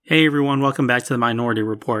Hey everyone, welcome back to the Minority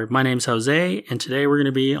Report. My name's Jose, and today we're going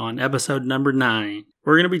to be on episode number 9.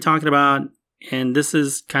 We're going to be talking about, and this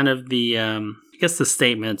is kind of the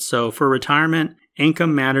statement. So for retirement,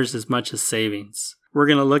 income matters as much as savings. We're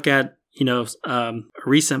going to look at, a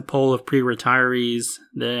recent poll of pre-retirees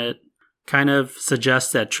that kind of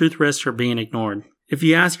suggests that truth risks are being ignored. If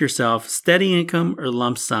you ask yourself, steady income or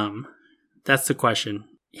lump sum, that's the question.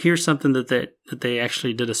 Here's something that they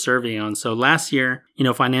actually did a survey on. So last year,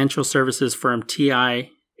 financial services firm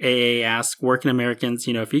TIAA asked working Americans,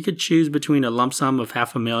 if you could choose between a lump sum of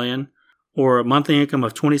 $500,000 or a monthly income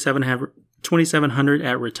of $2,700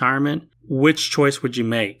 at retirement, which choice would you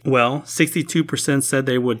make? Well, 62% said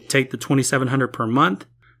they would take the $2,700 per month,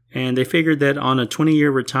 and they figured that on a 20-year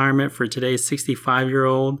retirement for today's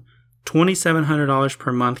 65-year-old, $2,700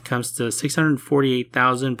 per month comes to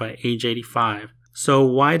 $648,000 by age 85. So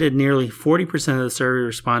why did nearly 40% of the survey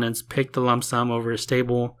respondents pick the lump sum over a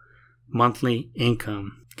stable monthly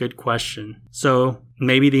income? Good question. So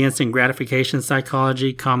maybe the instant gratification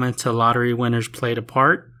psychology comment to lottery winners played a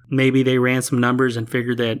part. Maybe they ran some numbers and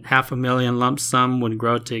figured that $500,000 lump sum would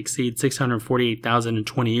grow to exceed $648,000 in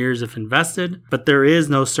 20 years if invested. But there is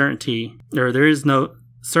no certainty, or there's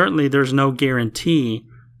no guarantee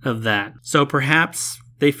of that. So perhaps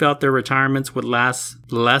they felt their retirements would last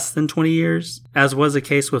less than 20 years, as was the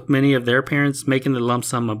case with many of their parents, making the lump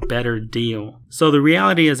sum a better deal. So the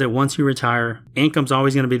reality is that once you retire, income's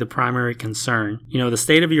always going to be the primary concern. The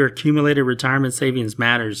state of your accumulated retirement savings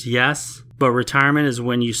matters, yes, but retirement is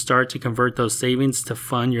when you start to convert those savings to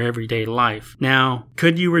fund your everyday life. Now,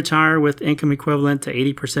 could you retire with income equivalent to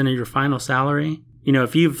 80% of your final salary?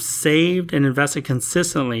 If you've saved and invested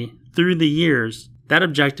consistently through the years, that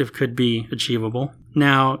objective could be achievable.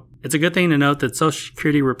 Now, it's a good thing to note that Social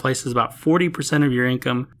Security replaces about 40% of your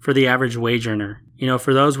income for the average wage earner.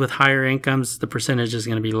 For those with higher incomes, the percentage is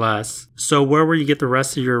going to be less. So where will you get the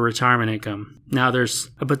rest of your retirement income? Now,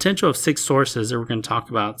 there's a potential of 6 sources that we're going to talk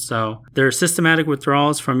about. So there are systematic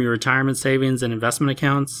withdrawals from your retirement savings and investment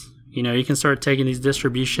accounts. You can start taking these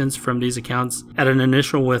distributions from these accounts at an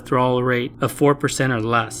initial withdrawal rate of 4% or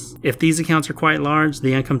less. If these accounts are quite large,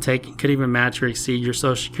 the income taken could even match or exceed your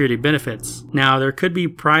Social Security benefits. Now, there could be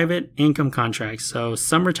private income contracts, so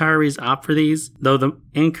some retirees opt for these, though the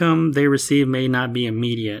income they receive may not be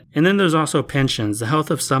immediate. And then there's also pensions. The health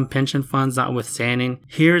of some pension funds notwithstanding,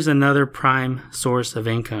 here's another prime source of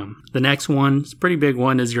income. The next one, it's a pretty big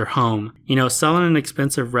one, is your home. Selling an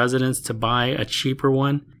expensive residence to buy a cheaper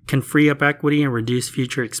one can free up equity and reduce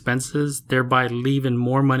future expenses, thereby leaving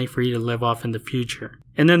more money for you to live off in the future.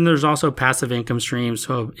 And then there's also passive income streams.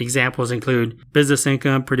 So examples include business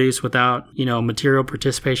income produced without, material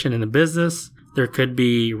participation in the business. There could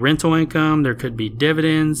be rental income, there could be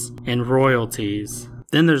dividends and royalties.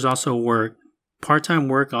 Then there's also work. Part-time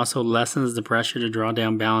work also lessens the pressure to draw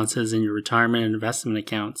down balances in your retirement and investment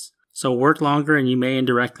accounts. So work longer and you may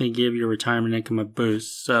indirectly give your retirement income a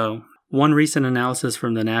boost. So one recent analysis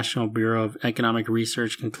from the National Bureau of Economic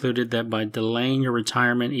Research concluded that by delaying your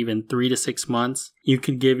retirement even 3 to 6 months, you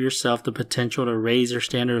could give yourself the potential to raise your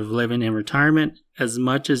standard of living in retirement as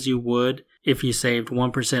much as you would if you saved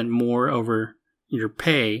 1% more over your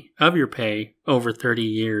pay over 30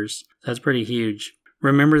 years. That's pretty huge.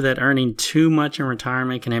 Remember that earning too much in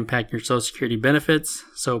retirement can impact your Social Security benefits,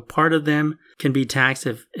 so part of them can be taxed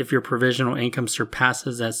if your provisional income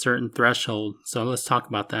surpasses that certain threshold. So let's talk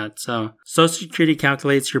about that. So Social Security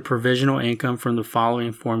calculates your provisional income from the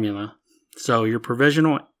following formula. So your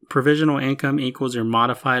provisional income equals your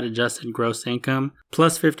modified adjusted gross income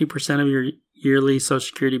plus 50% of your yearly Social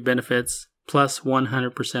Security benefits plus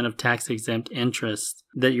 100% of tax-exempt interest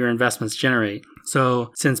that your investments generate.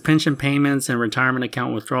 So since pension payments and retirement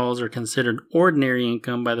account withdrawals are considered ordinary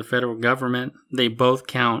income by the federal government, they both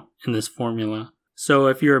count in this formula. So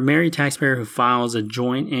if you're a married taxpayer who files a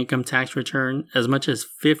joint income tax return, as much as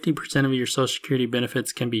 50% of your Social Security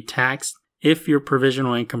benefits can be taxed if your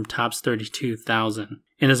provisional income tops $32,000,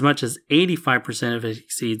 and as much as 85% if it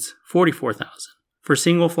exceeds $44,000. For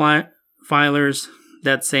single filers,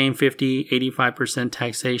 that same 50-85%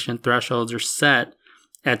 taxation thresholds are set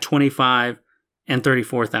at $25,000 and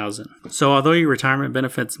 $34,000. So although your retirement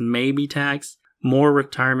benefits may be taxed, more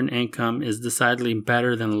retirement income is decidedly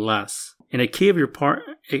better than less. And a key part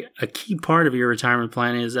of your retirement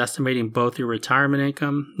plan is estimating both your retirement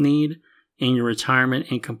income need and your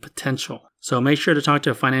retirement income potential. So make sure to talk to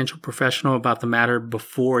a financial professional about the matter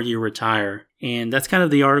before you retire. And that's kind of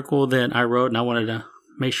the article that I wrote, and I wanted to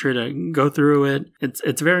make sure to go through it.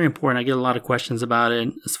 It's very important. I get a lot of questions about it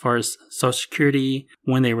as far as Social Security,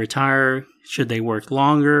 when they retire, should they work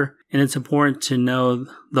longer? And it's important to know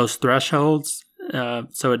those thresholds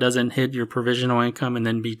so it doesn't hit your provisional income and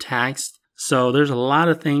then be taxed. So there's a lot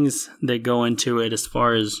of things that go into it as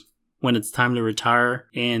far as when it's time to retire.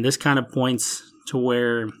 And this kind of points to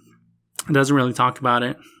where it doesn't really talk about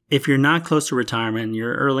it. If you're not close to retirement,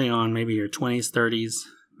 you're early on, maybe your 20s, 30s,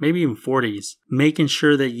 maybe even 40s, making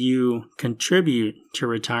sure that you contribute to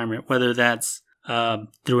retirement, whether that's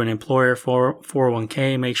through an employer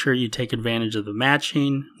 401k, make sure you take advantage of the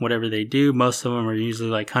matching, whatever they do. Most of them are usually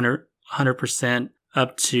like 100%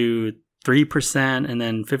 up to 3%, and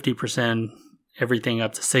then 50%, everything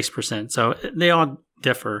up to 6%. So they all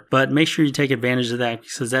differ, but make sure you take advantage of that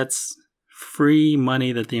because that's free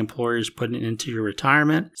money that the employer is putting into your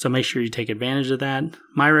retirement. So make sure you take advantage of that.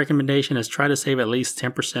 My recommendation is try to save at least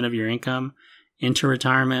 10% of your income into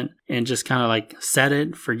retirement and just kind of like set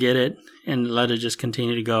it, forget it, and let it just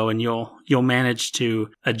continue to go, and you'll manage to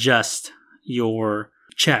adjust your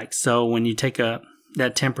check. So when you take that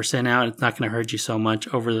 10% out, it's not going to hurt you so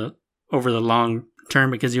much over the long term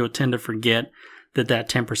because you'll tend to forget that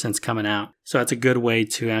 10% is coming out. So that's a good way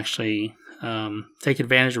to actually take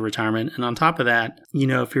advantage of retirement. And on top of that,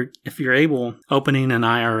 if you're able, opening an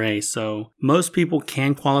IRA. So most people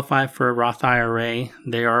can qualify for a Roth IRA.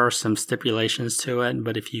 There are some stipulations to it,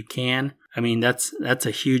 but if you can, that's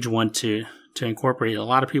a huge one to incorporate. A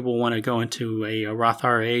lot of people want to go into a Roth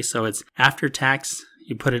IRA, so it's after tax.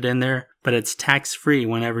 You put it in there, but it's tax free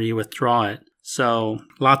whenever you withdraw it. So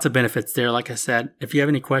lots of benefits there. Like I said, if you have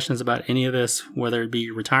any questions about any of this, whether it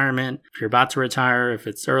be retirement, if you're about to retire, if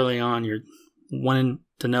it's early on, you're wanting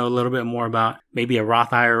to know a little bit more about maybe a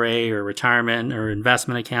Roth IRA or retirement or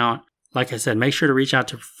investment account, like I said, make sure to reach out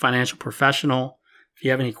to a financial professional. If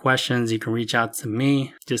you have any questions, you can reach out to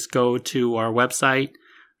me. Just go to our website,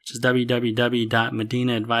 which is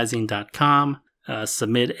www.medinaadvising.com.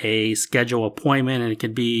 Submit a schedule appointment, and it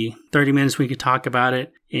could be 30 minutes. We could talk about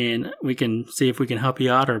it, and we can see if we can help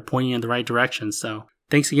you out or point you in the right direction. So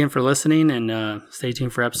thanks again for listening, and stay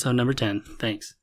tuned for episode number 10. Thanks.